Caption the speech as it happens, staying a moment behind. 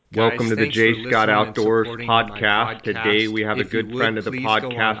Welcome to the J. Scott Outdoors podcast. Today we have a good friend of the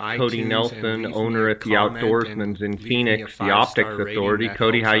podcast, Cody Nelson, owner at the Outdoorsman's in Phoenix, the Optics Authority.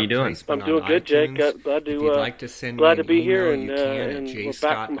 Cody, how you doing? I'm doing good, Jake. Glad to be here, and we're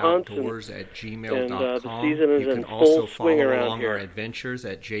back from hunts, and the season is in full swing around here.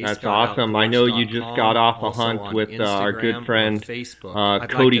 That's awesome. I know you just got off a hunt with our good friend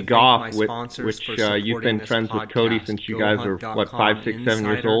Cody Goff, which you've been friends with Cody since you guys are, 5, 6, 7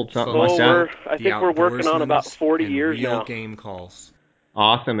 years old? Something like that? I think we're working on about 40 years now. Game calls.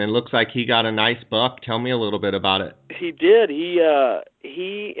 Awesome, and looks like he got a nice buck. Tell me a little bit about it. He did. He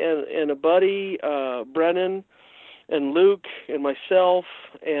and a buddy, Brennan, and Luke, and myself,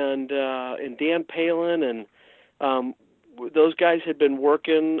 and Dan Palin, and those guys had been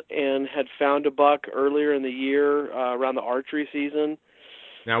working and had found a buck earlier in the year around the archery season.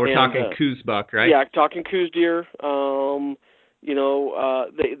 Now we're talking Coues buck, right? Yeah, talking Coues deer.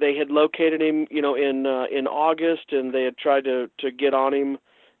 They had located him, in August, and they had tried to get on him,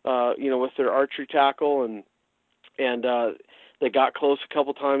 with their archery tackle, and they got close a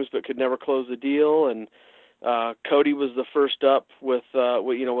couple times, but could never close the deal. And Cody was the first up with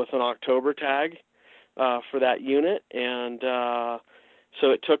an October tag for that unit, and so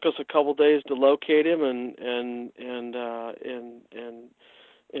it took us a couple days to locate him and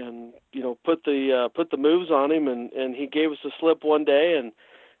put the moves on him, and he gave us a slip one day,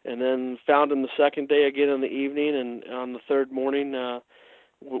 and then found him the second day again in the evening, and on the third morning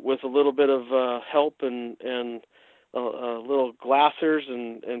with a little bit of help and little glassers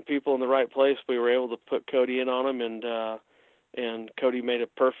and people in the right place, we were able to put Cody in on him, and Cody made a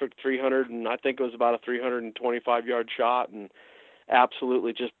perfect 300, and I think it was about a 325-yard shot, and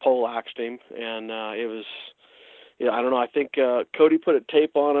absolutely just poleaxed him, and it was. Yeah, I don't know. I think Cody put a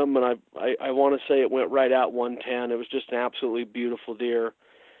tape on him, and I want to say it went right at 110. It was just an absolutely beautiful deer,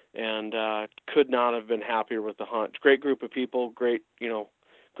 and could not have been happier with the hunt. Great group of people, great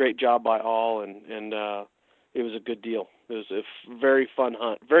job by all, and it was a good deal. It was a very fun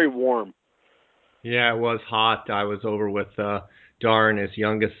hunt, very warm. Yeah, it was hot. I was over with Dar and his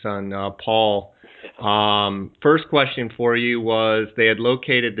youngest son, Paul. First question for you was, they had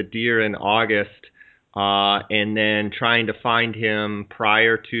located the deer in August. And then trying to find him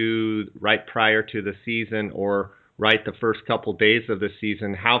right prior to the season, or right the first couple days of the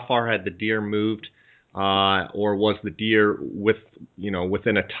season. How far had the deer moved, or was the deer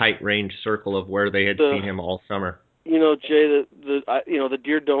within a tight range circle of where they had seen him all summer? Jay, the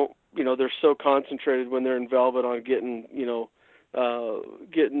deer don't, they're so concentrated when they're in velvet on getting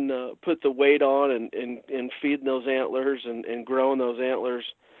put the weight on and feeding those antlers and growing those antlers.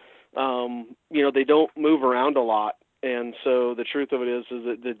 They don't move around a lot, and so the truth of it is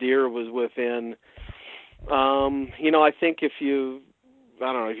that the deer was within, I think if you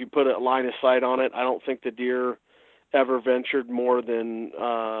put a line of sight on it, I don't think the deer ever ventured more than,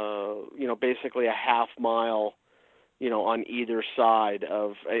 basically a half mile, on either side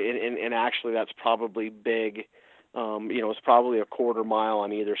of, and actually that's probably big. It's probably a quarter mile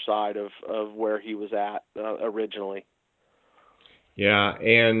on either side of where he was at originally. Yeah,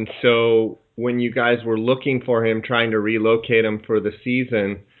 and so when you guys were looking for him, trying to relocate him for the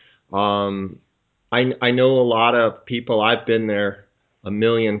season, I know a lot of people, I've been there a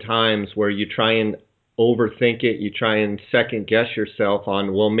million times, where you try and overthink it, you try and second guess yourself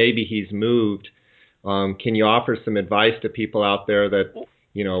on, well, maybe he's moved. Can you offer some advice to people out there that,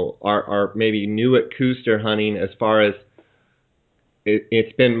 are maybe new at Coues deer hunting, as far as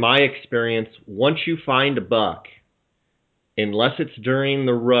it's been my experience, once you find a buck, unless it's during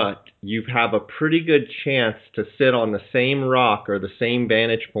the rut, you have a pretty good chance to sit on the same rock or the same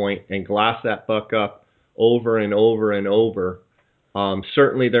vantage point and glass that buck up over and over and over.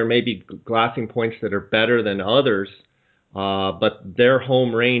 Certainly there may be glassing points that are better than others, but their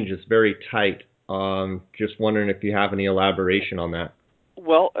home range is very tight. Just wondering if you have any elaboration on that.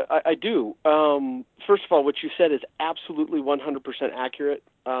 Well, I do. First of all, what you said is absolutely 100% accurate.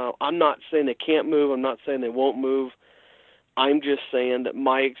 I'm not saying they can't move. I'm not saying they won't move. I'm just saying that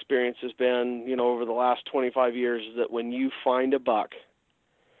my experience has been, over the last 25 years, that when you find a buck,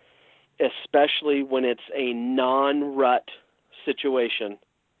 especially when it's a non-rut situation,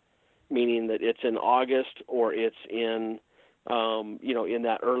 meaning that it's in August or it's in, in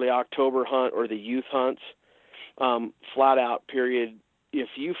that early October hunt or the youth hunts, flat out period, if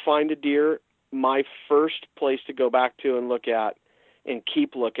you find a deer, my first place to go back to and look at and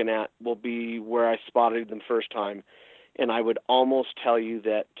keep looking at will be where I spotted them first time. And I would almost tell you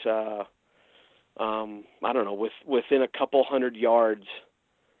that, within a couple hundred yards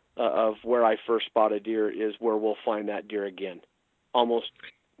of where I first spotted deer is where we'll find that deer again. Almost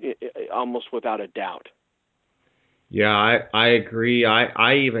almost without a doubt. Yeah, I agree.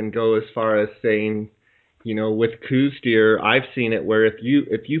 I even go as far as saying, with Coues deer, I've seen it where if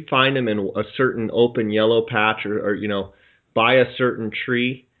you find them in a certain open yellow patch or by a certain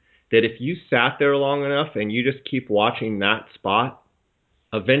tree, that if you sat there long enough and you just keep watching that spot,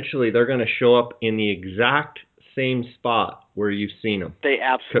 eventually they're going to show up in the exact same spot where you've seen them. They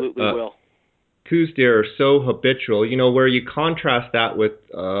absolutely will. Coues deer are so habitual, where you contrast that with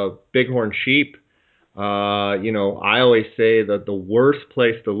bighorn sheep. I always say that the worst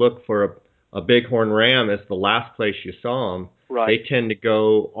place to look for a bighorn ram is the last place you saw them. Right. They tend to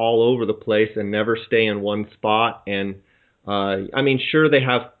go all over the place and never stay in one spot. And sure, they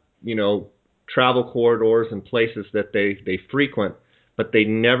have travel corridors and places that they frequent, but they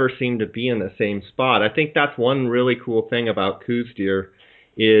never seem to be in the same spot. I think that's one really cool thing about Coues deer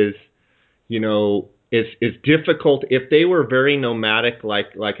is, it's difficult. If they were very nomadic,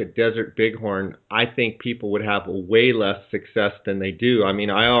 like a desert bighorn, I think people would have way less success than they do. I mean,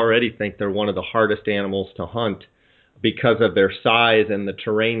 I already think they're one of the hardest animals to hunt because of their size and the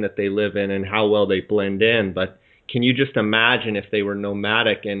terrain that they live in and how well they blend in. But can you just imagine if they were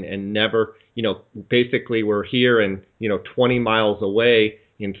nomadic and never, basically were here and, 20 miles away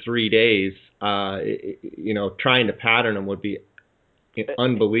in 3 days, trying to pattern them would be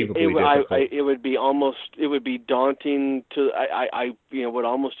unbelievably difficult. It would be daunting to, I would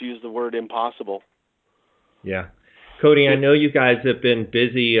almost use the word impossible. Yeah. Cody, I know you guys have been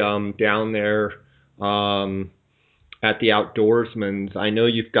busy down there at the Outdoorsman's. I know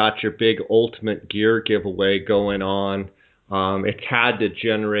you've got your big ultimate gear giveaway going on. It's had to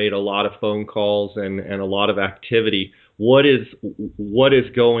generate a lot of phone calls and a lot of activity. What is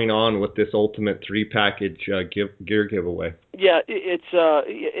going on with this ultimate 3-package gear giveaway? Yeah, it's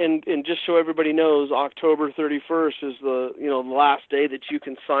and just so everybody knows, October 31st is the last day that you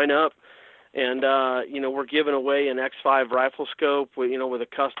can sign up, and we're giving away an X5 rifle scope with a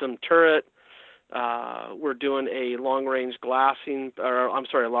custom turret. We're doing a long-range long-range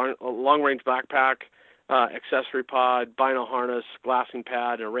backpack, accessory pod, bino harness, glassing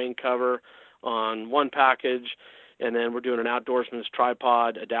pad, and a rain cover on one package. And then we're doing an Outdoorsman's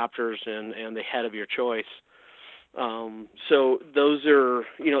tripod, adapters, and the head of your choice. So those are,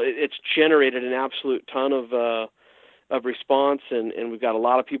 it's generated an absolute ton of response, and we've got a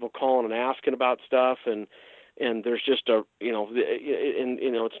lot of people calling and asking about stuff, and there's just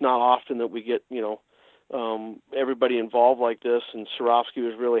it's not often that we get, everybody involved like this, and Swarovski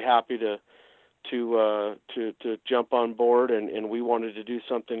was really happy to jump on board, and we wanted to do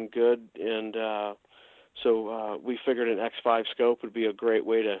something good, and so we figured an X5 scope would be a great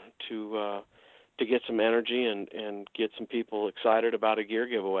way to get some energy and get some people excited about a gear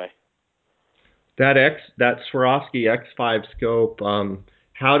giveaway. That Swarovski X5 scope,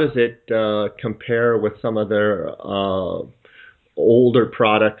 how does it compare with some of their older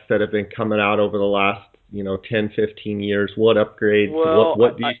products that have been coming out over the last 10, 15 years? What upgrades? Well,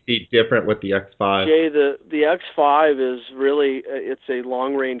 what do you see different with the X5? Jay, the X5 is really, it's a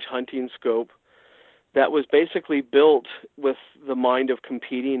long-range hunting scope that was basically built with the mind of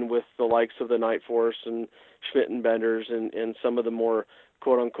competing with the likes of the Night Force and Schmidt and Benders and some of the more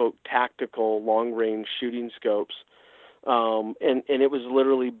quote-unquote tactical long-range shooting scopes. And it was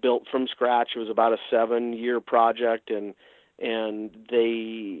literally built from scratch. It was about a 7-year project, and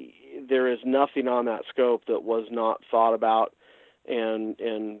there is nothing on that scope that was not thought about and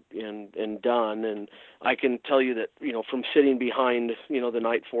done. And I can tell you that, from sitting behind, the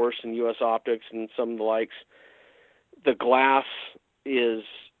Night Force and US Optics and some of the likes, the glass is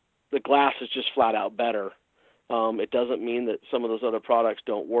just flat out better. It doesn't mean that some of those other products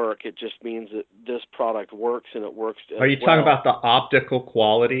don't work. It just means that this product works, and it works as well. Are you talking about the optical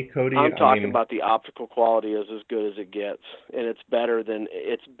quality, Cody? I'm talking about the optical quality is as good as it gets, and it's better than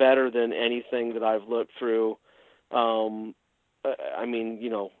anything that I've looked through. I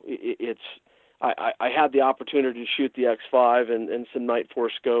had the opportunity to shoot the X5 and some Night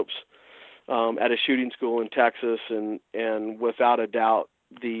Force scopes at a shooting school in Texas, and without a doubt,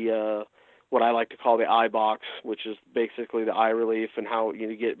 the what I like to call the eye box, which is basically the eye relief and how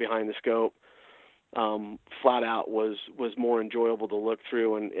you get behind the scope, flat out was more enjoyable to look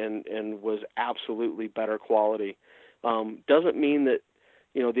through and was absolutely better quality. Doesn't mean that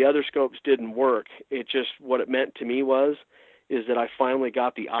the other scopes didn't work. It just, what it meant to me is that I finally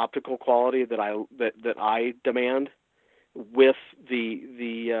got the optical quality that I demand with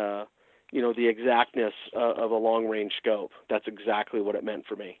the exactness of a long range scope. That's exactly what it meant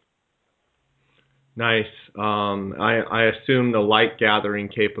for me. Nice. I assume the light gathering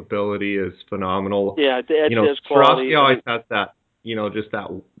capability is phenomenal. Yeah, it is quality. Swarovski always has that. just that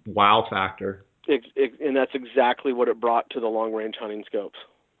wow factor. And that's exactly what it brought to the long-range hunting scopes.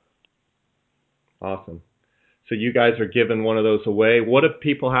 Awesome. So you guys are giving one of those away. What do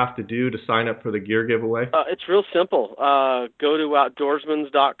people have to do to sign up for the gear giveaway? It's real simple. Go to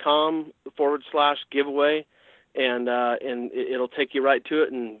outdoorsmans.com/giveaway, and it'll take you right to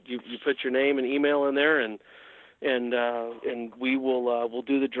it. And you put your name and email in there, and we will we'll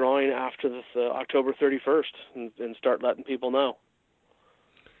do the drawing after this October 31st, and start letting people know.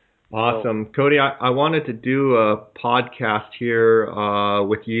 Awesome. Cody, I wanted to do a podcast here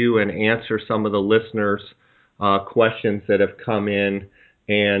with you and answer some of the listeners' questions that have come in.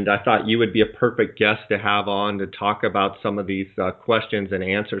 And I thought you would be a perfect guest to have on to talk about some of these questions and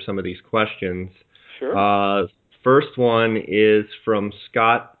answer some of these questions. Sure. First one is from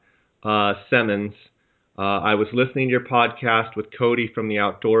Scott Simmons. I was listening to your podcast with Cody from the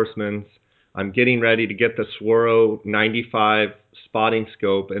Outdoorsmans. I'm getting ready to get the Swaro 95 spotting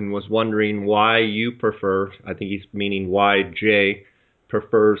scope and was wondering why you prefer, I think he's meaning why Jay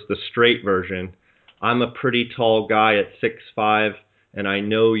prefers the straight version. I'm a pretty tall guy at 6'5", and I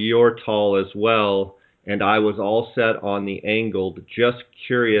know you're tall as well, and I was all set on the angled. Just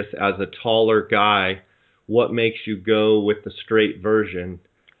curious, as a taller guy, what makes you go with the straight version?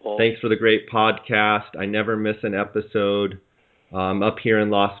 Well, thanks for the great podcast. I never miss an episode. Up here in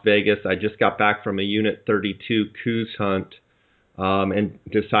Las Vegas, I just got back from a Unit 32 Coues hunt and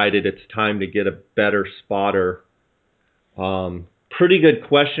decided it's time to get a better spotter. Pretty good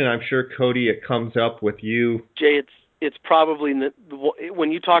question. I'm sure, Cody, it comes up with you. Jay, it's probably,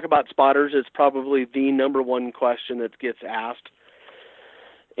 when you talk about spotters, it's probably the number one question that gets asked.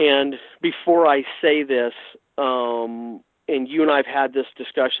 And before I say this, and you and I have had this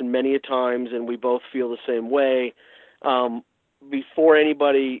discussion many a times, and we both feel the same way, before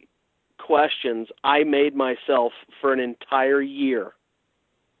anybody questions, I made myself for an entire year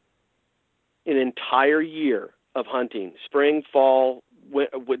of hunting, spring, fall,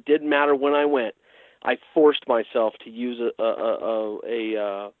 it didn't matter when I went. I forced myself to use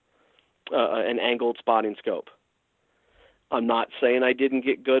an angled spotting scope. I'm not saying I didn't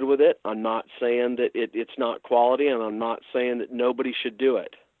get good with it. I'm not saying that it's not quality, and I'm not saying that nobody should do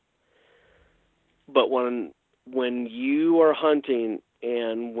it. But when you are hunting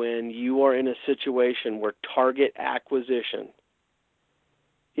and when you are in a situation where target acquisition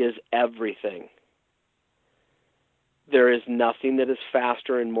is everything, there is nothing that is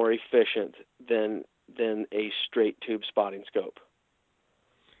faster and more efficient than a straight tube spotting scope.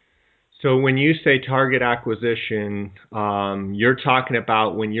 So when you say target acquisition, you're talking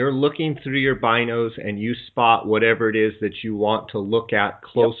about when you're looking through your binos and you spot whatever it is that you want to look at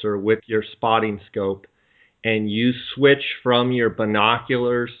closer with your spotting scope, and you switch from your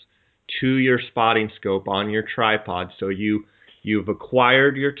binoculars to your spotting scope on your tripod. So you've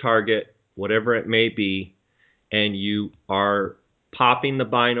acquired your target, whatever it may be, and you are popping the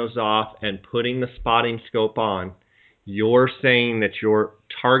binos off and putting the spotting scope on. You're saying that your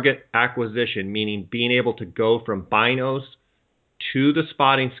target acquisition, meaning being able to go from binos to the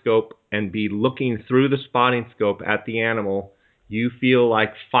spotting scope and be looking through the spotting scope at the animal, you feel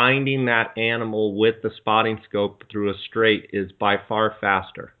like finding that animal with the spotting scope through a straight is by far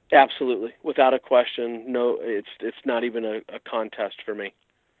faster. Absolutely. Without a question. No, it's not even a contest for me.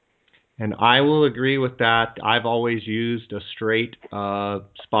 And I will agree with that. I've always used a straight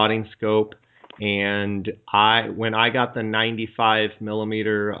spotting scope. And when I got the 95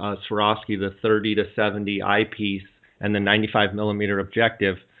 millimeter Swarovski, the 30 to 70 eyepiece, and the 95 millimeter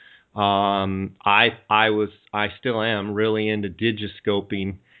objective, I still am really into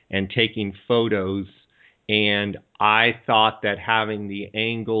digiscoping and taking photos. And I thought that having the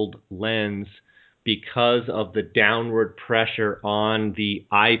angled lens, because of the downward pressure on the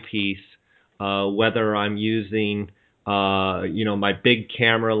eyepiece, whether I'm using my big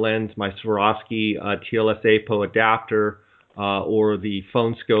camera lens, my Swarovski TLS Apo adapter, or the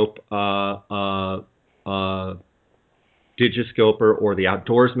phone scope digiscoper, or the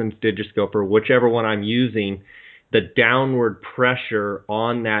Outdoorsman's digiscoper, whichever one I'm using, the downward pressure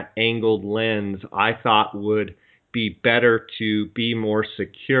on that angled lens I thought would be better to be more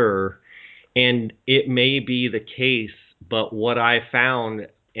secure. And it may be the case, but what I found,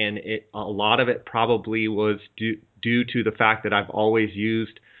 and a lot of it probably was due to the fact that I've always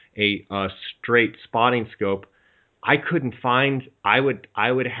used a straight spotting scope, I couldn't find. I would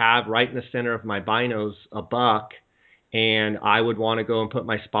have right in the center of my binos a buck, and I would want to go and put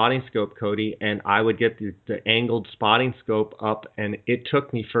my spotting scope, Cody, and I would get the angled spotting scope up, and it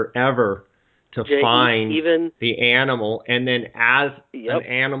took me forever to find the animal. And then as an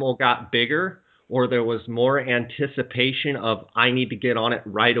animal got bigger, or there was more anticipation of I need to get on it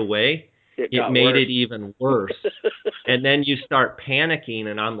right away, it made worse. it even worse. And then you start panicking,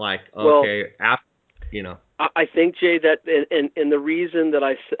 and I'm like, Well, okay, I think, Jay, that and the reason that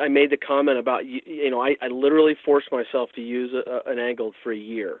I made the comment about I literally forced myself to use an angled for a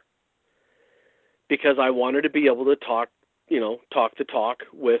year because I wanted to be able to talk the talk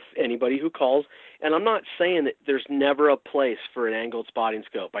with anybody who calls. And I'm not saying that there's never a place for an angled spotting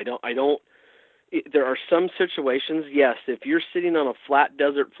scope. There are some situations, yes, if you're sitting on a flat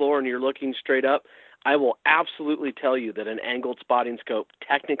desert floor and you're looking straight up, I will absolutely tell you that an angled spotting scope,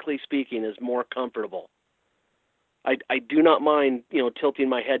 technically speaking, is more comfortable. I do not mind, tilting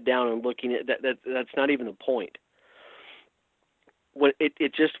my head down and looking at that. That's not even the point. When it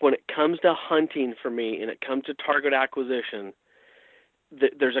comes to hunting for me and it comes to target acquisition,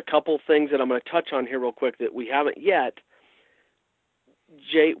 there's a couple things that I'm going to touch on here real quick that we haven't yet.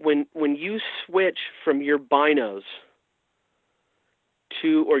 Jay, when you switch from your binos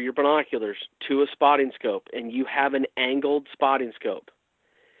or your binoculars to a spotting scope and you have an angled spotting scope,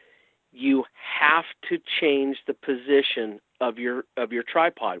 you have to change the position of your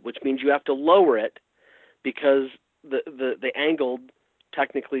tripod, which means you have to lower it because the angled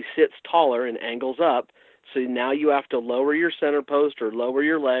technically sits taller and angles up. So now you have to lower your center post or lower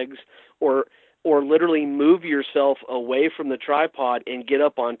your legs or literally move yourself away from the tripod and get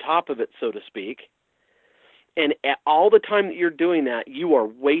up on top of it, so to speak. And all the time that you're doing that, you are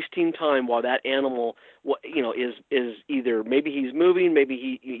wasting time while that animal, is either maybe he's moving,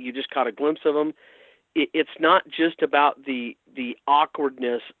 maybe you just caught a glimpse of him. It's not just about the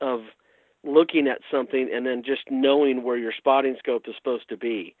awkwardness of looking at something and then just knowing where your spotting scope is supposed to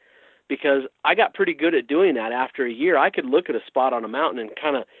be. Because I got pretty good at doing that after a year. I could look at a spot on a mountain and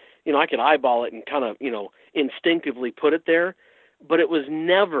kind of, I could eyeball it and kind of, instinctively put it there. But it was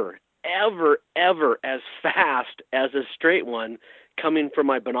never, ever, ever as fast as a straight one coming from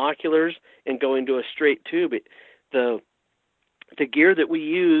my binoculars and going to a straight tube. The gear that we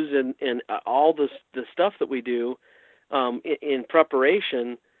use and all the stuff that we do in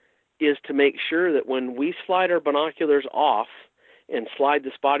preparation is to make sure that when we slide our binoculars off and slide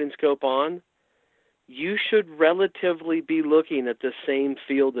the spotting scope on, you should relatively be looking at the same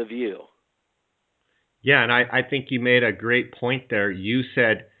field of view. Yeah, and I think you made a great point there. You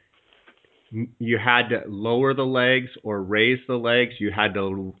said you had to lower the legs or raise the legs. You had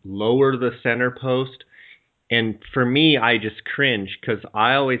to lower the center post. And for me, I just cringe because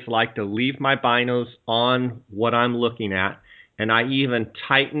I always like to leave my binos on what I'm looking at. And I even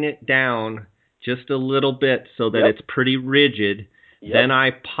tighten it down just a little bit so that it's pretty rigid. Yep. Then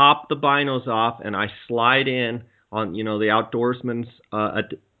I pop the binos off and I slide in on, the outdoorsman's,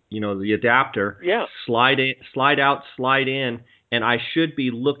 the adapter. Yeah. Slide out, slide in, and I should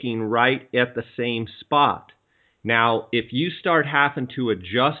be looking right at the same spot. Now, if you start having to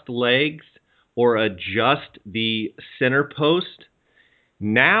adjust legs or adjust the center post,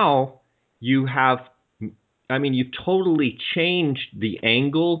 now you've totally changed the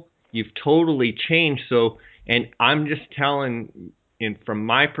angle. You've totally changed. So, and I'm just telling, from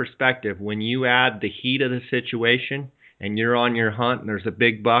my perspective, when you add the heat of the situation and you're on your hunt and there's a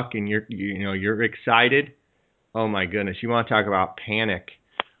big buck and you're excited, oh my goodness, you want to talk about panic.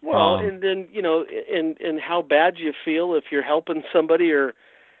 Well, and then, and how bad you feel if you're helping somebody or,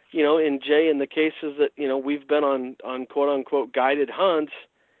 in Jay, in the cases that, we've been on quote unquote guided hunts,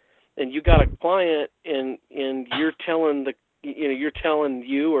 and you got a client and you're telling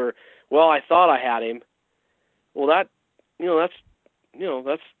or, well, I thought I had him. Well, it's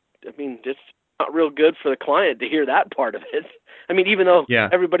not real good for the client to hear that part of it. I mean, even though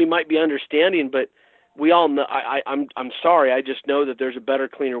everybody might be understanding, but we all know, I'm sorry. I just know that there's a better,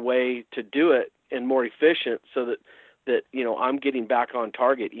 cleaner way to do it and more efficient so that I'm getting back on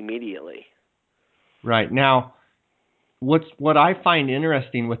target immediately. Right. Now, what I find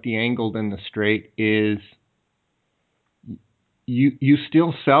interesting with the angled and the straight is you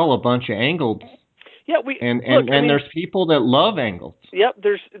still sell a bunch of angled. Yeah, there's people that love angled. Yep,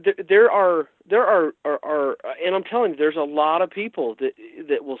 there are, and I'm telling you, there's a lot of people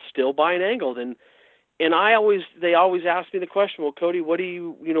that will still buy an angled, and they always ask me the question, well, Cody, what do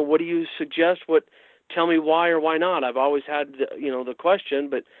you suggest? Tell me why or why not? I've always had the question,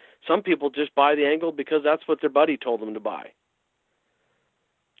 but some people just buy the angled because that's what their buddy told them to buy.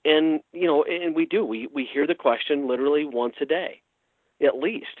 And and we hear the question literally once a day, at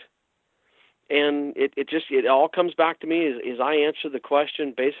least. And it all comes back to me is I answer the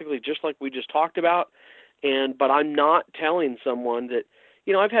question basically just like we just talked about, but I'm not telling someone that,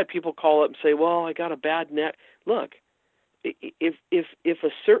 I've had people call up and say, well, I got a bad net. Look, if a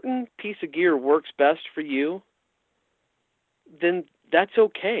certain piece of gear works best for you, then that's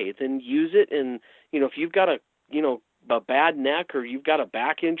okay. Then use it. And if you've got a bad neck or you've got a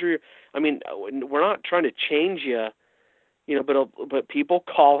back injury, I mean, we're not trying to change you, but people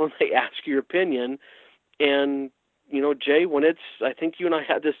call and they ask your opinion. And Jay, I think you and I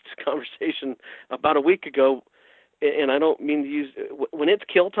had this conversation about a week ago, and I don't mean to use, when it's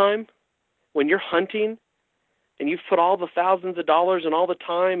kill time, when you're hunting and you've put all the thousands of dollars and all the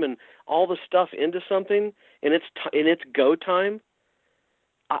time and all the stuff into something, and it's go time,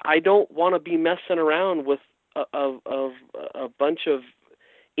 I don't want to be messing around with a bunch of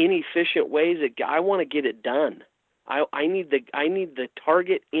inefficient ways. I want to get it done. I need the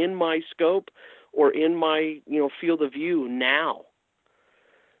target in my scope or in my field of view now.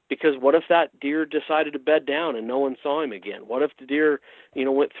 Because what if that deer decided to bed down and no one saw him again? What if the deer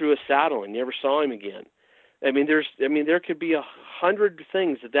went through a saddle and you never saw him again? There could be 100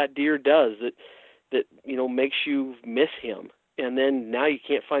 things that deer does that makes you miss him, and then now you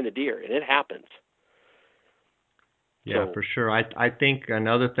can't find the deer, and it happens. Yeah, for sure. I think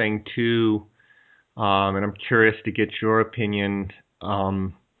another thing too, and I'm curious to get your opinion.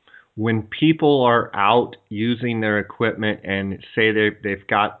 When people are out using their equipment and say they've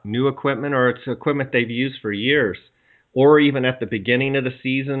got new equipment or it's equipment they've used for years, or even at the beginning of the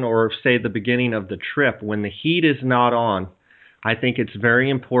season or say the beginning of the trip, when the heat is not on, I think it's very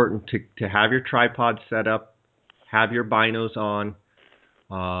important to have your tripod set up, have your binos on.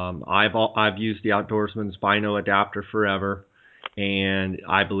 I've used the Outdoorsman's Bino adapter forever, and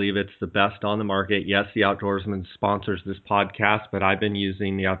I believe it's the best on the market. Yes, the Outdoorsman sponsors this podcast, but I've been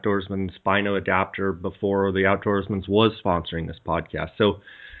using the Outdoorsman's Bino adapter before the Outdoorsman's was sponsoring this podcast. So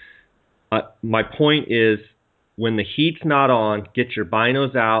my point is, when the heat's not on, get your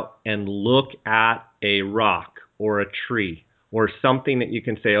binos out and look at a rock or a tree or something that you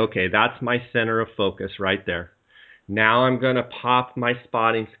can say, okay, that's my center of focus right there. Now I'm going to pop my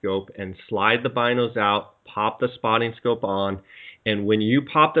spotting scope and slide the binos out, pop the spotting scope on. And when you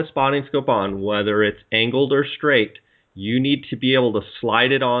pop the spotting scope on, whether it's angled or straight, you need to be able to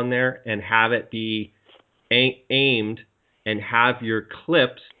slide it on there and have it be aimed and have your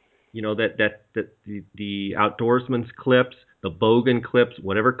clips, the Outdoorsman's clips, the Bogan clips,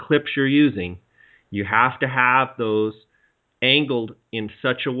 whatever clips you're using, you have to have those angled in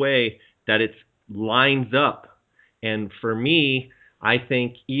such a way that it lines up. And for me, I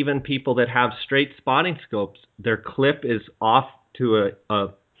think even people that have straight spotting scopes, their clip is off to a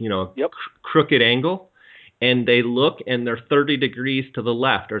crooked angle, and they look and they're 30 degrees to the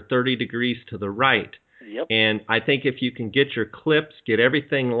left or 30 degrees to the right. Yep. And I think if you can get your clips, get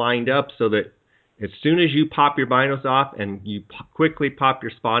everything lined up so that as soon as you pop your binos off and you quickly pop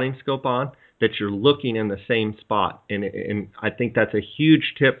your spotting scope on, that you're looking in the same spot. And I think that's a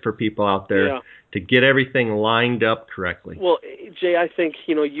huge tip for people out there to get everything lined up correctly. Well, Jay, I think,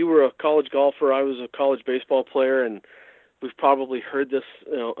 you were a college golfer. I was a college baseball player, and we've probably heard this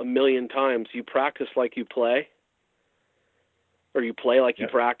a million times. You practice like you play, or you play like you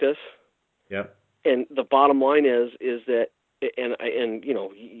practice. Yep. And the bottom line is that, and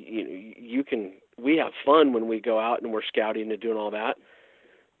you can, we have fun when we go out and we're scouting and doing all that,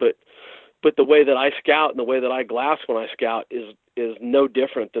 but the way that I scout and the way that I glass when I scout is no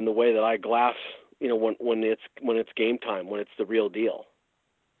different than the way that I glass, when it's game time, when it's the real deal.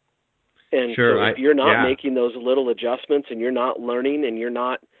 And sure, so if you're not making those little adjustments and you're not learning and you're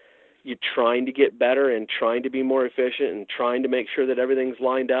trying to get better and trying to be more efficient and trying to make sure that everything's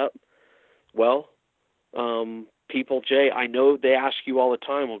lined up, well, people, Jay, I know they ask you all the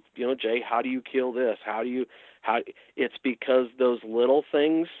time, well, Jay, how do you kill this? It's because those little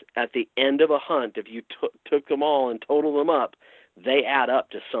things at the end of a hunt, if you took them all and total them up, they add up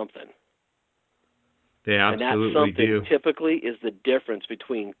to something. They absolutely and that something do. Typically is the difference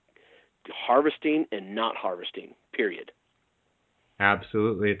between harvesting and not harvesting, period.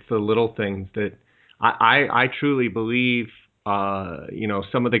 Absolutely. It's the little things that I truly believe,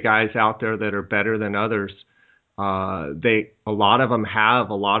 some of the guys out there that are better than others, a lot of them have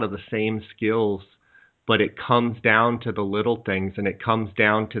a lot of the same skills, but it comes down to the little things and it comes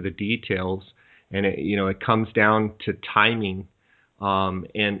down to the details and it comes down to timing.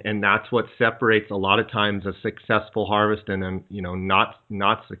 And that's what separates a lot of times a successful harvest and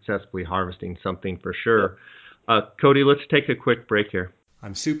not successfully harvesting something for sure. Cody, let's take a quick break here.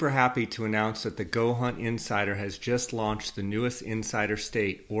 I'm super happy to announce that the Go Hunt Insider has just launched the newest insider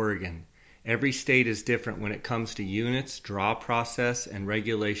state, Oregon. Every state is different when it comes to units, draw process, and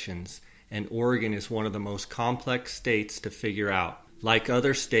regulations, and Oregon is one of the most complex states to figure out. Like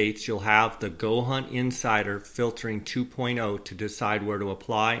other states, you'll have the Go Hunt Insider Filtering 2.0 to decide where to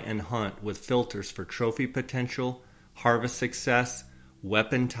apply and hunt with filters for trophy potential, harvest success,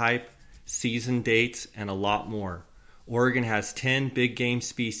 weapon type, season dates, and a lot more. Oregon has 10 big game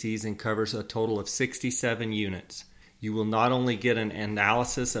species and covers a total of 67 units. You will not only get an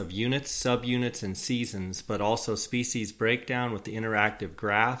analysis of units, subunits, and seasons, but also species breakdown with the interactive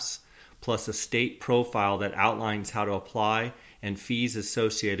graphs, plus a state profile that outlines how to apply and fees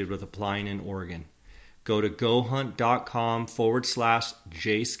associated with applying in Oregon. Go to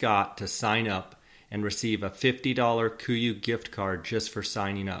gohunt.com/jscott to sign up and receive a $50 KUIU gift card just for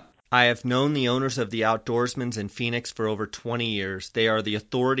signing up. I have known the owners of the Outdoorsmans in Phoenix for over 20 years. They are the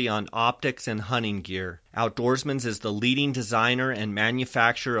authority on optics and hunting gear. Outdoorsmans is the leading designer and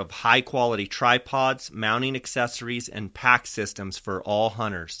manufacturer of high-quality tripods, mounting accessories, and pack systems for all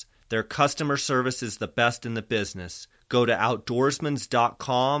hunters. Their customer service is the best in the business. Go to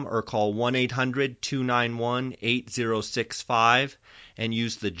outdoorsmans.com or call 1-800-291-8065 and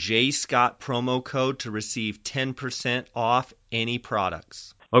use the J Scott promo code to receive 10% off any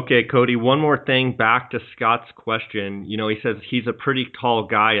products. Okay, Cody, one more thing back to Scott's question. You know, he says he's a pretty tall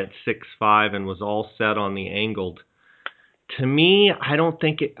guy at 6'5" and was all set on the angled. To me, I don't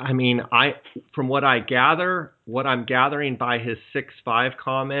think it, from what I'm gathering by his 6'5"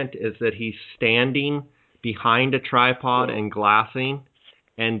 comment is that he's standing behind a tripod and glassing,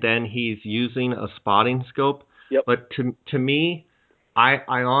 and then he's using a spotting scope. Yep. But to me, I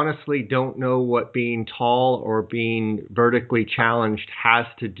honestly don't know what being tall or being vertically challenged has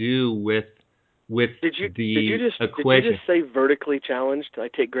to do with equation. Did you just say vertically challenged? I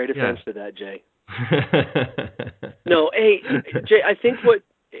take great offense to that, Jay. No, hey, Jay, I think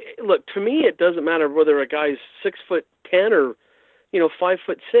look, to me, it doesn't matter whether a guy's 6'10" or,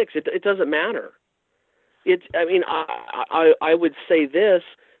 5'6". It doesn't matter. I would say this.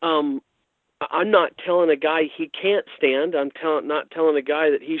 I'm not telling a guy he can't stand. I'm not telling a guy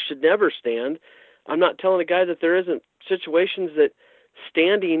that he should never stand. I'm not telling a guy that there isn't situations that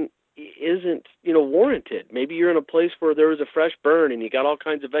standing isn't, warranted. Maybe you're in a place where there was a fresh burn and you got all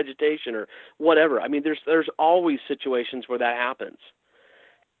kinds of vegetation or whatever. I mean, there's always situations where that happens.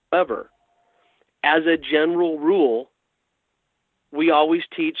 However, as a general rule, we always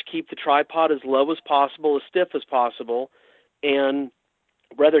teach keep the tripod as low as possible, as stiff as possible, and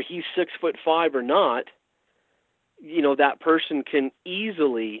whether he's 6'5" or not, that person can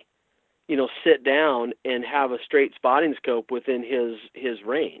easily, sit down and have a straight spotting scope within his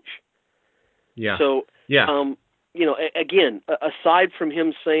range. Yeah. So, yeah. Again, aside from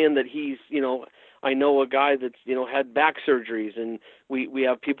him saying that he's, I know a guy that's, had back surgeries, and we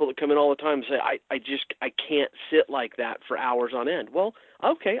have people that come in all the time and say, I can't sit like that for hours on end. Well,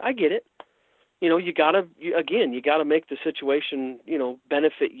 okay, I get it. You gotta make the situation,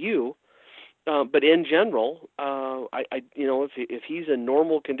 benefit you. But in general, if he's in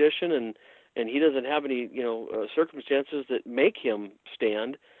normal condition and he doesn't have any, circumstances that make him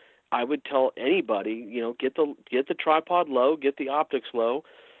stand, I would tell anybody, get the tripod low, get the optics low.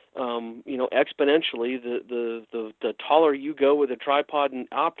 Exponentially, the taller you go with a tripod and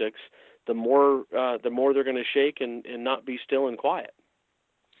optics, the more they're going to shake and not be still and quiet.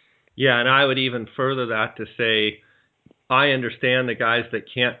 Yeah, and I would even further that to say, I understand the guys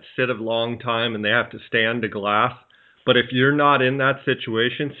that can't sit a long time and they have to stand to glass. But if you're not in that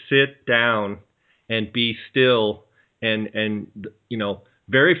situation, sit down and be still. And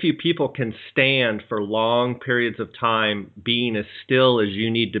very few people can stand for long periods of time being as still as you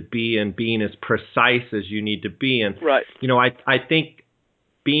need to be and being as precise as you need to be. And, right. I think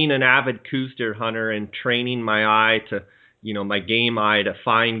being an avid Coues deer hunter and training my eye to, my game eye to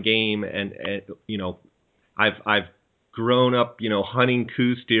find game and I've grown up, hunting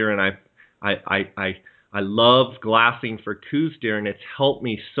Coues deer, and I love glassing for Coues deer, and it's helped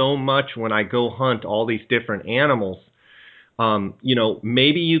me so much when I go hunt all these different animals.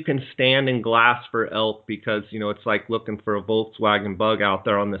 Maybe you can stand and glass for elk because, it's like looking for a Volkswagen Bug out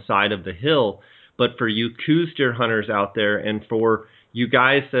there on the side of the hill. But for you Coues deer hunters out there, and for you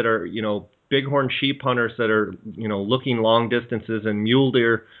guys that are, bighorn sheep hunters that are, looking long distances, and mule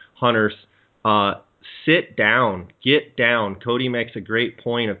deer hunters, sit down, get down. Cody makes a great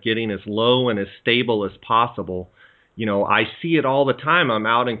point of getting as low and as stable as possible. I see it all the time. I'm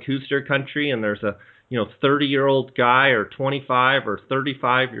out in Coues deer country, and there's a 30-year-old guy or 25 or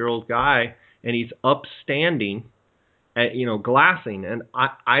 35-year-old guy, and he's upstanding at, glassing. And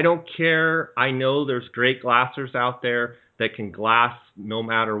I don't care. I know there's great glassers out there that can glass no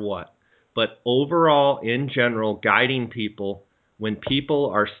matter what. But overall, in general, guiding people, when people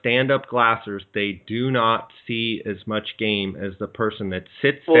are stand-up glassers, they do not see as much game as the person that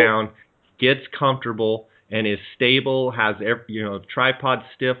sits down, gets comfortable, and is stable, has tripod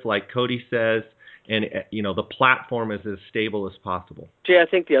stiff like Cody says, and the platform is as stable as possible. Jay, I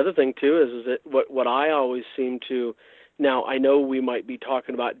think the other thing too is that what I always seem to, now I know we might be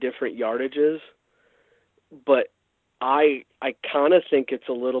talking about different yardages, but I kind of think it's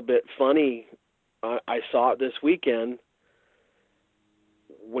a little bit funny. I saw it this weekend.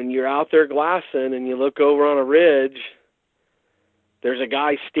 When you're out there glassing and you look over on a ridge, there's a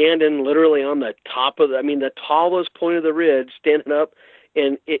guy standing literally on the top of the tallest point of the ridge, standing up.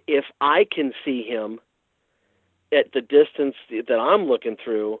 And if I can see him at the distance that I'm looking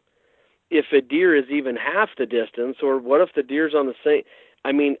through, if a deer is even half the distance, or what if the deer's on the same?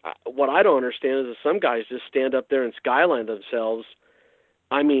 What I don't understand is that some guys just stand up there and skyline themselves.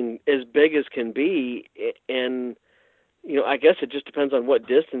 As big as can be, and I guess it just depends on what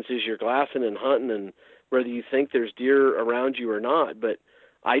distances you're glassing and hunting, and whether you think there's deer around you or not. But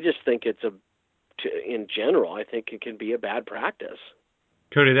I just think in general, I think it can be a bad practice.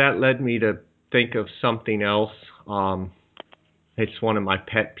 Cody, that led me to think of something else. It's one of my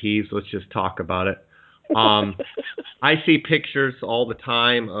pet peeves. Let's just talk about it. I see pictures all the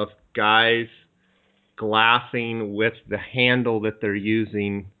time of guys glassing with the handle that they're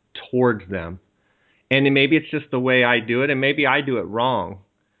using towards them. And maybe it's just the way I do it, and maybe I do it wrong.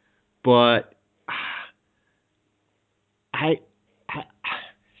 But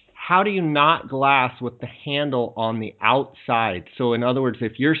how do you not glass with the handle on the outside? So in other words,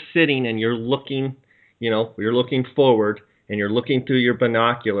 if you're sitting and you're looking, you're looking forward and you're looking through your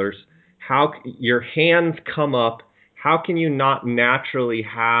binoculars, how your hands come up, how can you not naturally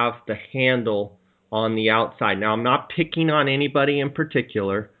have the handle on the outside? Now, I'm not picking on anybody in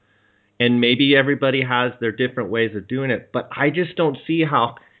particular, and maybe everybody has their different ways of doing it, but I just don't see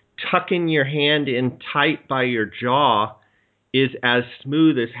how tucking your hand in tight by your jaw is as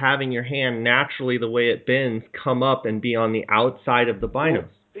smooth as having your hand naturally, the way it bends, come up and be on the outside of the binos.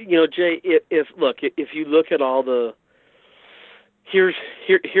 Jay, if you look at all the, here's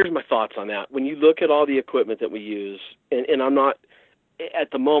my thoughts on that. When you look at all the equipment that we use, and I'm not,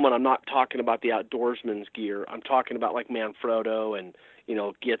 at the moment, I'm not talking about the outdoorsman's gear. I'm talking about like Manfrotto and,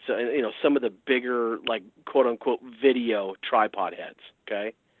 gets, some of the bigger, like, quote unquote, video tripod heads.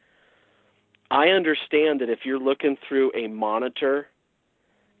 Okay. I understand that if you're looking through a monitor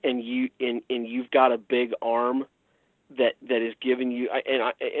and you've got a big arm that is giving you,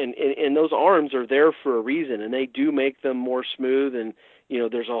 and those arms are there for a reason, and they do make them more smooth, and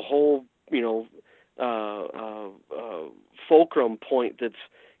there's a whole fulcrum point that's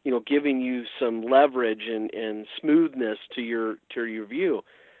giving you some leverage and smoothness to your view.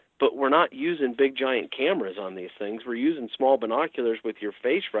 But we're not using big giant cameras on these things. We're using small binoculars with your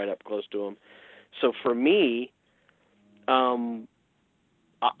face right up close to them. So for me, the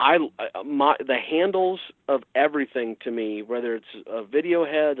handles of everything to me, whether it's a video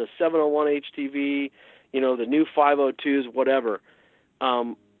head, a 701 HTV, the new 502s, whatever,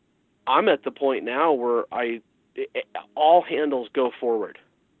 I'm at the point now where all handles go forward.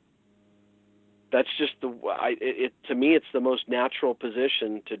 That's just to me, it's the most natural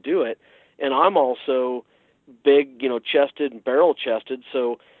position to do it. And I'm also big, chested and barrel chested.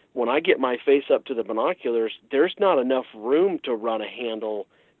 So when I get my face up to the binoculars, there's not enough room to run a handle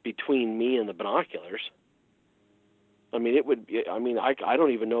between me and the binoculars. I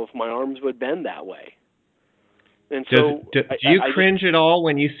don't even know if my arms would bend that way. And so, do you cringe at all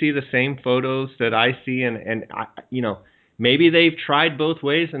when you see the same photos that I see? And maybe they've tried both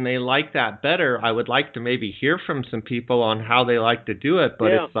ways and they like that better. I would like to maybe hear from some people on how they like to do it,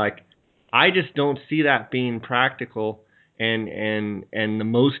 but It's like, I just don't see that being practical and the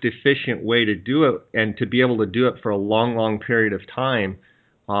most efficient way to do it, and to be able to do it for a long period of time.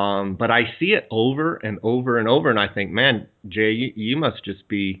 But I see it over and over and over, and I think, man, Jay, you must just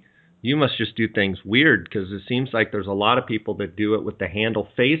do things weird, because it seems like there's a lot of people that do it with the handle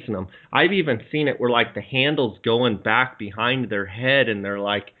facing them. I've even seen it where like the handle's going back behind their head, and they're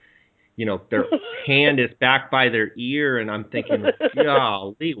like, their hand is back by their ear, and I'm thinking,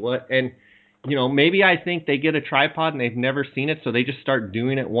 golly, what? And maybe I think they get a tripod and they've never seen it, so they just start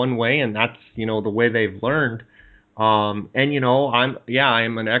doing it one way, and that's the way they've learned. I'm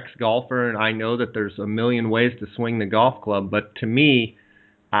an ex-golfer, and I know that there's a million ways to swing the golf club, but to me,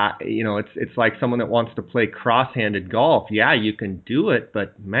 it's like someone that wants to play cross-handed golf. Yeah, you can do it,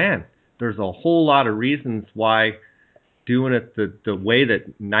 but man, there's a whole lot of reasons why doing it the way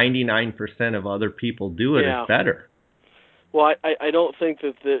that 99% of other people do it is better. Well, I don't think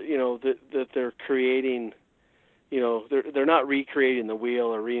that that they're creating they're not recreating the wheel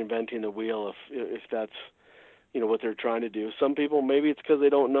or reinventing the wheel if that's what they're trying to do. Some people, maybe it's because they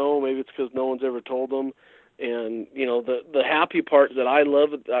don't know, maybe it's because no one's ever told them. And the happy part that I love,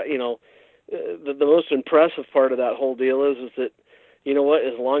 the most impressive part of that whole deal is that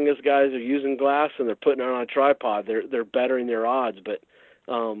as long as guys are using glass and they're putting it on a tripod, they're bettering their odds. But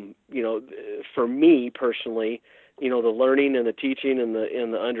for me personally, the learning and the teaching and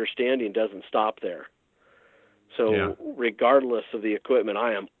the understanding doesn't stop there. So regardless of the equipment,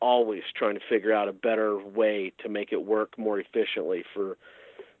 I am always trying to figure out a better way to make it work more efficiently for,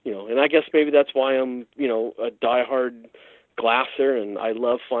 and I guess maybe that's why I'm, a diehard glasser and I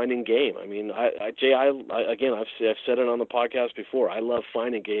love finding game. I mean, Jay, again, I've said it on the podcast before. I love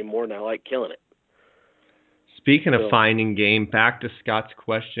finding game more than I like killing it. Speaking of finding game, back to Scott's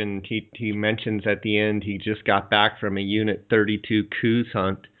question, he mentions at the end he just got back from a Unit 32 Coues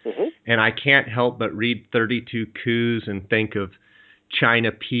hunt. Mm-hmm. And I can't help but read 32 Coues and think of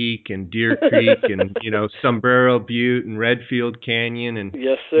China Peak and Deer Creek and, Sombrero Butte and Redfield Canyon and,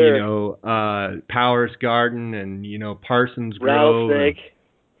 yes, sir. Powers Garden and, Parsons Grove.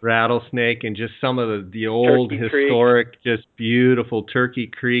 Rattlesnake and just some of the old Turkey historic, Creek. Just beautiful Turkey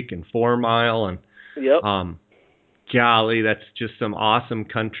Creek and 4 Mile. And, yep. Golly, that's just some awesome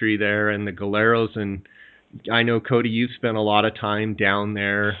country there. And the Galeros, and I know, Cody, you've spent a lot of time down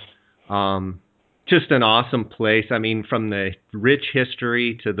there. Just an awesome place. I mean, from the rich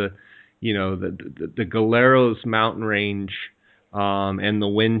history to the Galeros mountain range, and the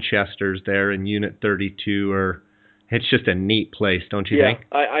Winchesters there in Unit 32 it's just a neat place, don't you think?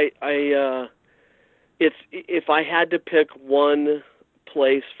 It's, if I had to pick one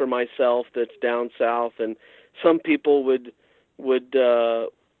place for myself that's down south, and some people would say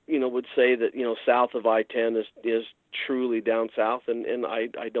that, south of I-10 is truly down south, and I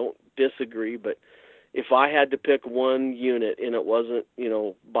don't disagree, but if I had to pick one unit and it wasn't,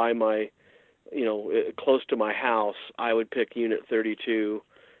 by my, close to my house, I would pick Unit 32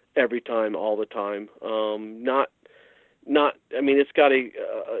 every time, all the time. I mean, it's got a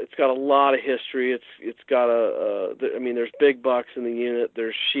lot of history. It's got there's big bucks in the unit.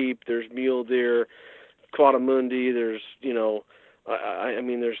 There's sheep. There's mule deer, quadrimundi. There's,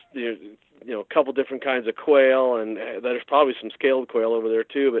 there's a couple different kinds of quail, and there's probably some scaled quail over there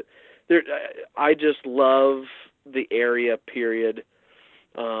too. But I just love the area. Period.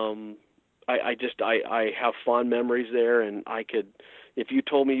 I have fond memories there, and I could. If you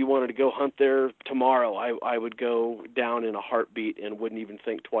told me you wanted to go hunt there tomorrow, I would go down in a heartbeat and wouldn't even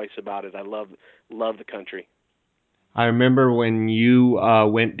think twice about it. I love the country. I remember when you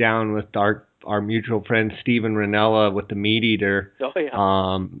went down with our mutual friend Steven Ranella with the Meat Eater. Oh,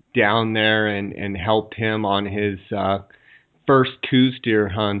 yeah. Down there and helped him on his first Coues deer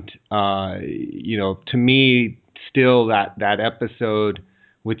hunt. To me, still that episode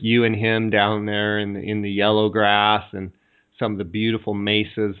with you and him down there in the yellow grass and some of the beautiful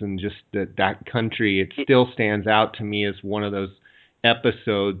mesas and just that country, it still stands out to me as one of those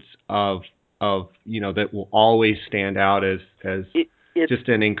episodes of that will always stand out as just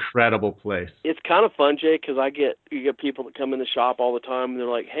an incredible place. It's kind of fun, Jay, because you get people that come in the shop all the time and they're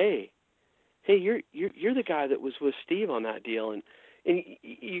like, hey, you're the guy that was with Steve on that deal, and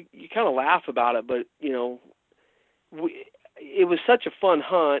you kind of laugh about it, but it was such a fun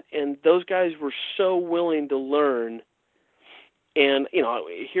hunt, and those guys were so willing to learn. And,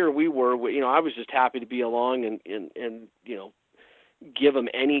 here we were, I was just happy to be along and give them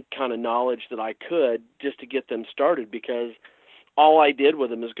any kind of knowledge that I could just to get them started, because all I did with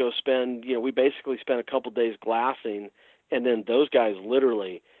them is go spend, we basically spent a couple days glassing, and then those guys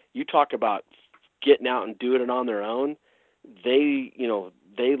literally, you talk about getting out and doing it on their own. They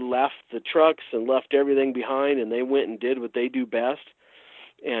left the trucks and left everything behind, and they went and did what they do best.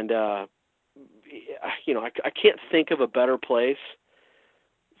 And, I can't think of a better place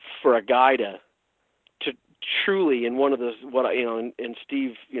for a guy to truly, in one of those, and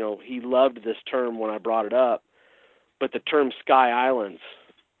Steve, he loved this term when I brought it up, but the term Sky Islands,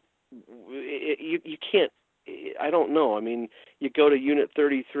 you can't, I don't know. I mean, you go to Unit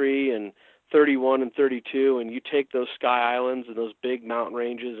 33 and 31 and 32, and you take those Sky Islands and those big mountain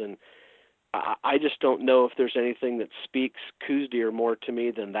ranges, and I just don't know if there's anything that speaks Coues deer more to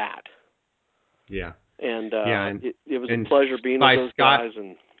me than that. Yeah. And it was a pleasure being with those guys.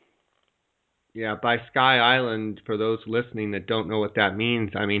 And by Sky Island, for those listening that don't know what that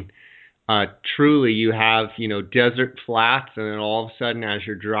means, I mean, truly you have, desert flats, and then all of a sudden as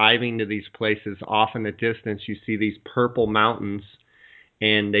you're driving to these places, off in the distance, you see these purple mountains,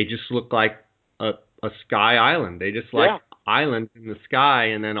 and they just look like a Sky Island. They just islands in the sky,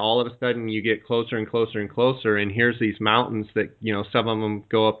 and then all of a sudden you get closer and closer and closer, and here's these mountains that, some of them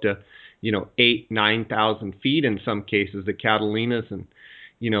go up to, 8, 9,000 feet in some cases, the Catalinas, and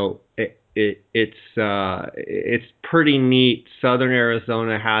it's pretty neat. Southern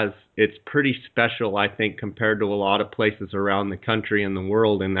Arizona it's pretty special, I think, compared to a lot of places around the country and the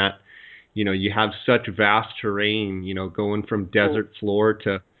world, in that you have such vast terrain, going from desert floor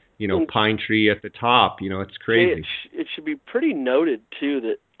to pine tree at the top. It's crazy. It should be pretty noted too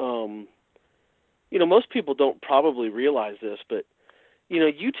that most people don't probably realize this, but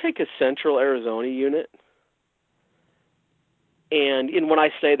you take a Central Arizona unit, and when I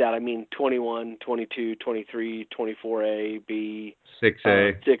say that, I mean 21, 22, 23, 24A, B,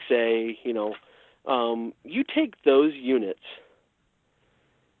 6A, 6A. You take those units,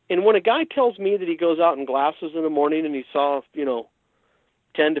 and when a guy tells me that he goes out in glasses in the morning and he saw 10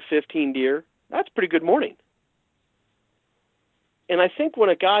 to 15 deer, that's a pretty good morning. And I think when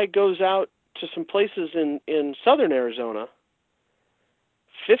a guy goes out to some places in southern Arizona,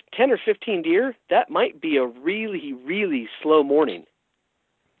 10 or 15 deer, that might be a really, really slow morning.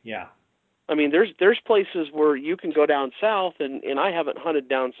 Yeah. I mean, there's places where you can go down south, and I haven't hunted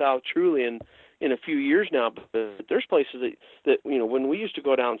down south truly in a few years now, but there's places that when we used to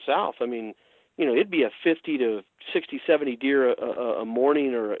go down south, I mean, it'd be a 50 to 60, 70 deer a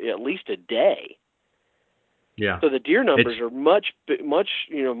morning, or at least a day. Yeah. So the deer numbers are much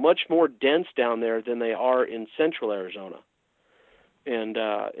more dense down there than they are in central Arizona. And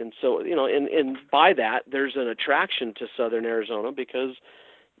so, and by that, there's an attraction to southern Arizona because,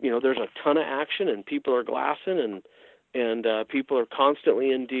 there's a ton of action, and people are glassing, and people are constantly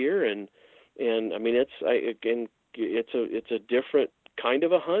in deer, and I mean, it's a different kind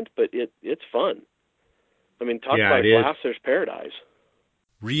of a hunt, but it's fun. I mean, talk about glasser's paradise.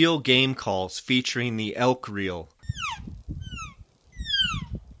 Reel game calls featuring the elk reel.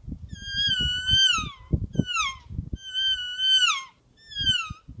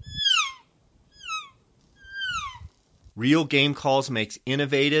 Reel Game Calls makes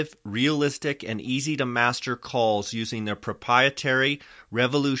innovative, realistic, and easy-to-master calls using their proprietary,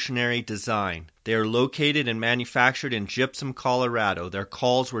 revolutionary design. They are located and manufactured in Gypsum, Colorado. Their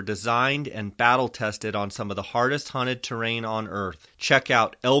calls were designed and battle-tested on some of the hardest hunted terrain on Earth. Check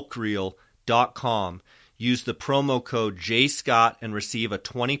out elkreel.com. Use the promo code JScott and receive a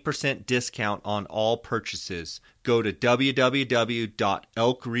 20% discount on all purchases. Go to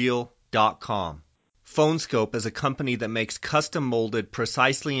www.elkreel.com. PhoneScope is a company that makes custom-molded,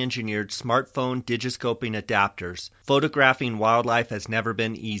 precisely engineered smartphone digiscoping adapters. Photographing wildlife has never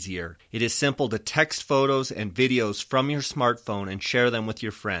been easier. It is simple to text photos and videos from your smartphone and share them with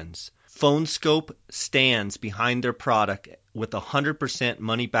your friends. PhoneScope stands behind their product with a 100%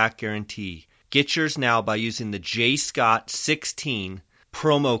 money-back guarantee. Get yours now by using the JScott16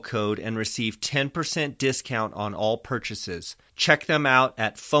 promo code and receive 10% discount on all purchases. Check them out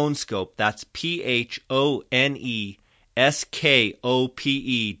at PhoneScope, that's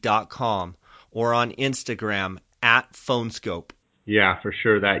PhoneSkope.com, or on Instagram at PhoneScope. Yeah, for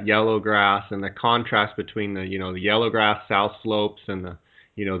sure. That yellow grass and the contrast between the yellow grass south slopes and the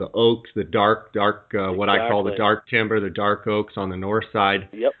the oaks, the dark Exactly. What I call the dark timber, the dark oaks on the north side.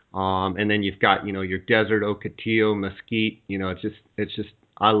 Yep. And then you've got your desert ocotillo, mesquite. It's just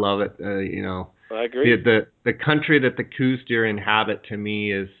I love it. I agree. The country that the Coues deer inhabit, to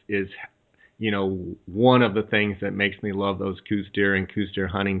me, is one of the things that makes me love those Coues deer and Coues deer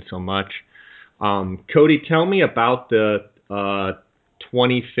hunting so much. Cody, tell me about the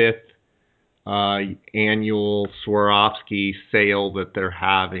 25th annual Swarovski sale that they're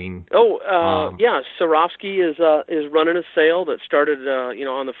having. Yeah, Swarovski is running a sale that started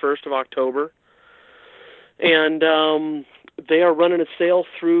on the 1st of October, and they are running a sale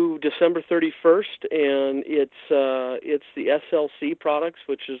through December 31st, and it's the SLC products,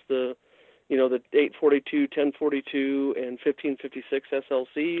 which is the 842, 1042, and 1556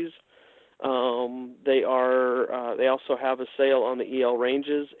 SLCs. They also have a sale on the EL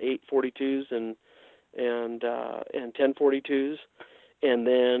ranges, 842s and 1042s, and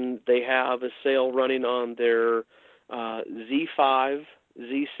then they have a sale running on their Z5,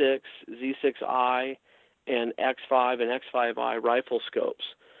 Z6, Z6I, and X5 and X5I rifle scopes.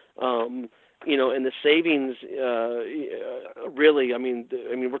 And the savings, really, I mean,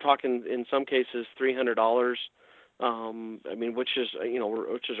 we're talking in some cases $300. Which is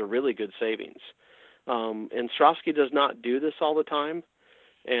a really good savings. And Swarovski does not do this all the time,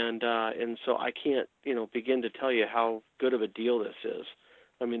 and so I can't begin to tell you how good of a deal this is.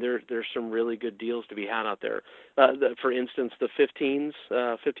 I mean, there's some really good deals to be had out there. For instance, the 15s,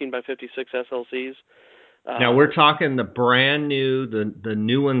 15 by 56 SLCs, Now we're talking the brand new, the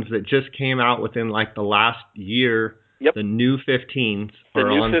new ones that just came out within like the last year. Yep. The new 15s the are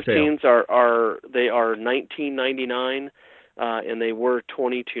new on 15s sale. are $19.99, and they were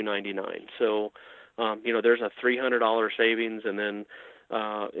 $22.99. So, there's a $300 savings, and then,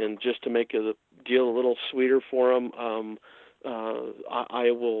 and just to make the deal a little sweeter for them,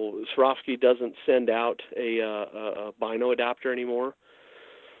 I will. Swarovski doesn't send out a bino adapter anymore.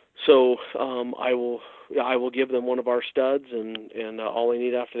 So I will give them one of our studs, and all they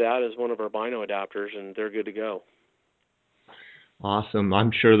need after that is one of our bino adapters, and they're good to go. Awesome.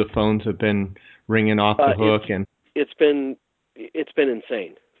 I'm sure the phones have been ringing off the hook, and it's been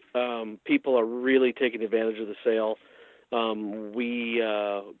insane. People are really taking advantage of the sale.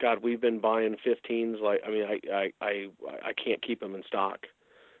 We've been buying 15s. I can't keep them in stock.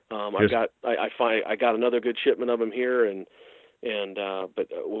 I got another good shipment of them here, but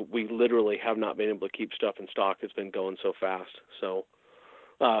we literally have not been able to keep stuff in stock. It's been going so fast. So,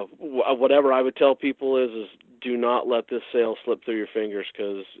 whatever I would tell people is do not let this sale slip through your fingers,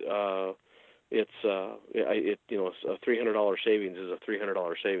 because it's a $300 savings is a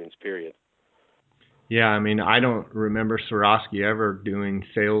 $300 savings, period. Yeah, I mean, I don't remember Swarovski ever doing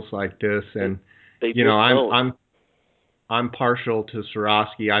sales like this, and I'm partial to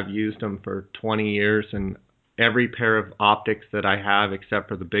Swarovski. I've used them for 20 years, and every pair of optics that I have, except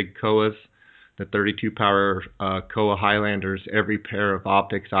for the big Kowas, the 32 power Kowa Highlanders, every pair of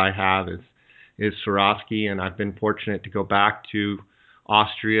optics I have is Swarovski, and I've been fortunate to go back to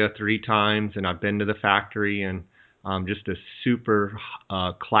Austria 3 times, and I've been to the factory, and just a super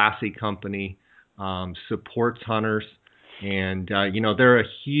classy company, supports hunters, and they're a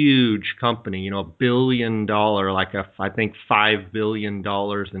huge company, $1 billion, I think $5 billion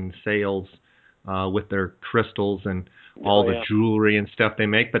in sales with their crystals and all the jewelry and stuff they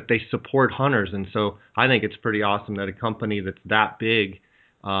make, but they support hunters. And so I think it's pretty awesome that a company that's that big,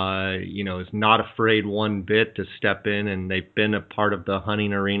 is not afraid one bit to step in, and they've been a part of the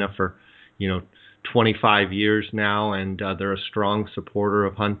hunting arena for, 25 years now, and they're a strong supporter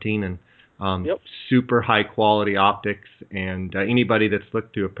of hunting, and super high quality optics. And anybody that's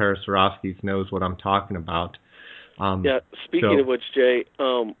looked through a pair of Swarovskis knows what I'm talking about. Speaking of which, Jay,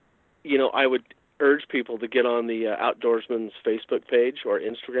 I would urge people to get on the Outdoorsman's Facebook page or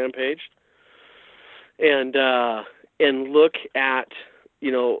Instagram page, and look at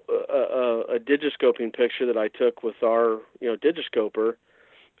a digiscoping picture that I took with our digiscoper,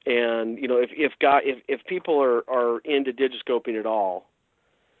 and if people are into digiscoping at all,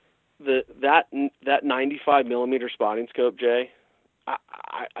 that 95 millimeter spotting scope, Jay, I'm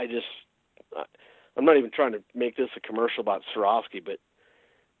not even trying to make this a commercial about Swarovski, but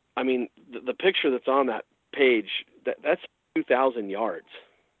I mean, the picture that's on that page, that's 2,000 yards.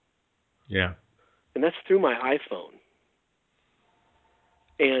 Yeah. And that's through my iPhone.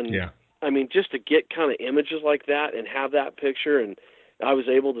 And, I mean, just to get kind of images like that and have that picture, and I was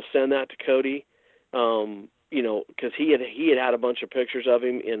able to send that to Cody, because he had a bunch of pictures of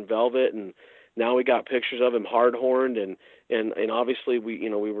him in velvet, and now we got pictures of him hard-horned, and obviously we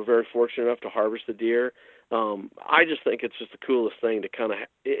were very fortunate enough to harvest the deer. I just think it's just the coolest thing to kind of,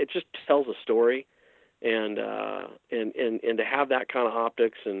 it just tells a story, and to have that kind of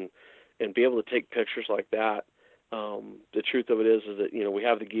optics and be able to take pictures like that. The truth of it is that, we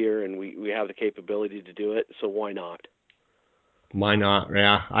have the gear and we have the capability to do it. So why not? Why not?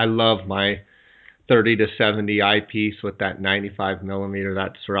 Yeah. I love my 30 to 70 eyepiece with that 95 millimeter,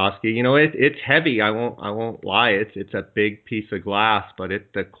 that Swarovski. It's heavy. I won't lie. It's a big piece of glass, but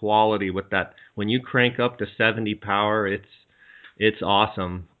the quality with that, when you crank up to 70 power, it's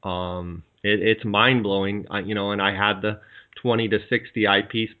awesome. It's mind blowing. And I had the 20 to 60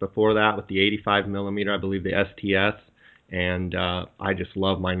 eyepiece before that with the 85 millimeter, I believe the STS, and I just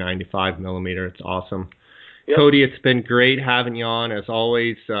love my 95 millimeter. It's awesome. Yep. Cody, it's been great having you on as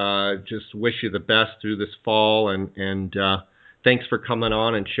always. Just wish you the best through this fall, and thanks for coming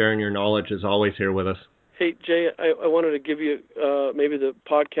on and sharing your knowledge as always here with us. Hey, Jay, I wanted to give you maybe the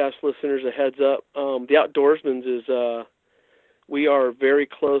podcast listeners a heads up. The Outdoorsman's is we are very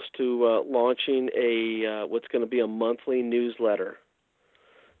close to launching what's going to be a monthly newsletter,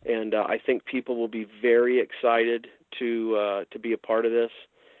 and I think people will be very excited to be a part of this.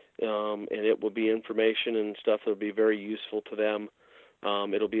 And it will be information and stuff that will be very useful to them.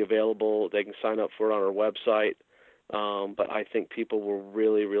 It'll be available. They can sign up for it on our website. But I think people will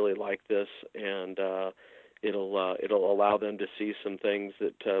really, really like this, and it'll allow them to see some things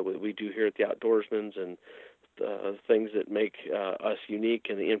that we do here at the Outdoorsman's, and things that make us unique,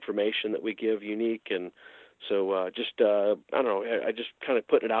 and the information that we give unique. And so I just kind of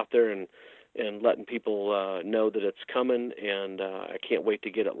putting it out there, and and letting people know that it's coming, and I can't wait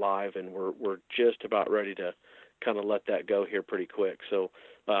to get it live, and we're just about ready to kind of let that go here pretty quick. So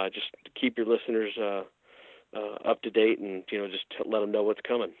just keep your listeners up to date, and just let them know what's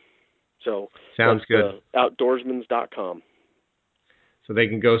coming. So sounds good. Outdoorsmans.com. So they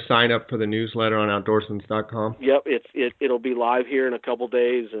can go sign up for the newsletter on outdoorsmans.com. Yep, it'll be live here in a couple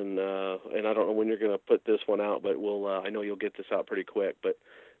days, and I don't know when you're going to put this one out, but I know you'll get this out pretty quick. But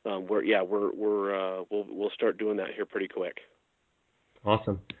we'll start doing that here pretty quick.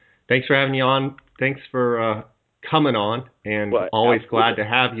 Awesome. Thanks for having you on. Thanks for coming on, and always glad to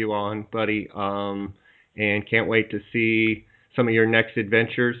have you on, buddy. And can't wait to see some of your next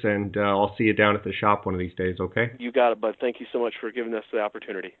adventures, and I'll see you down at the shop one of these days, okay? You got it, bud. Thank you so much for giving us the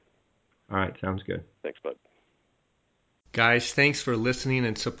opportunity. All right, sounds good. Thanks, bud. Guys, thanks for listening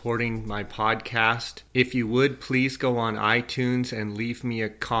and supporting my podcast. If you would, please go on iTunes and leave me a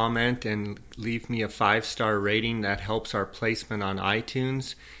comment and leave me a 5-star rating. That helps our placement on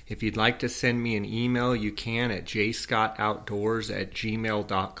iTunes. If you'd like to send me an email, you can at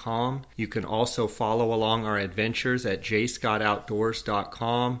jscottoutdoors@gmail.com. You can also follow along our adventures at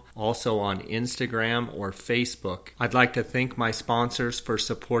jscottoutdoors.com, also on Instagram or Facebook. I'd like to thank my sponsors for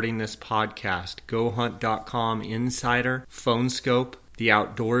supporting this podcast: GoHunt.com Insider, PhoneScope, The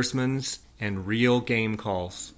Outdoorsmans, and Real Game Calls.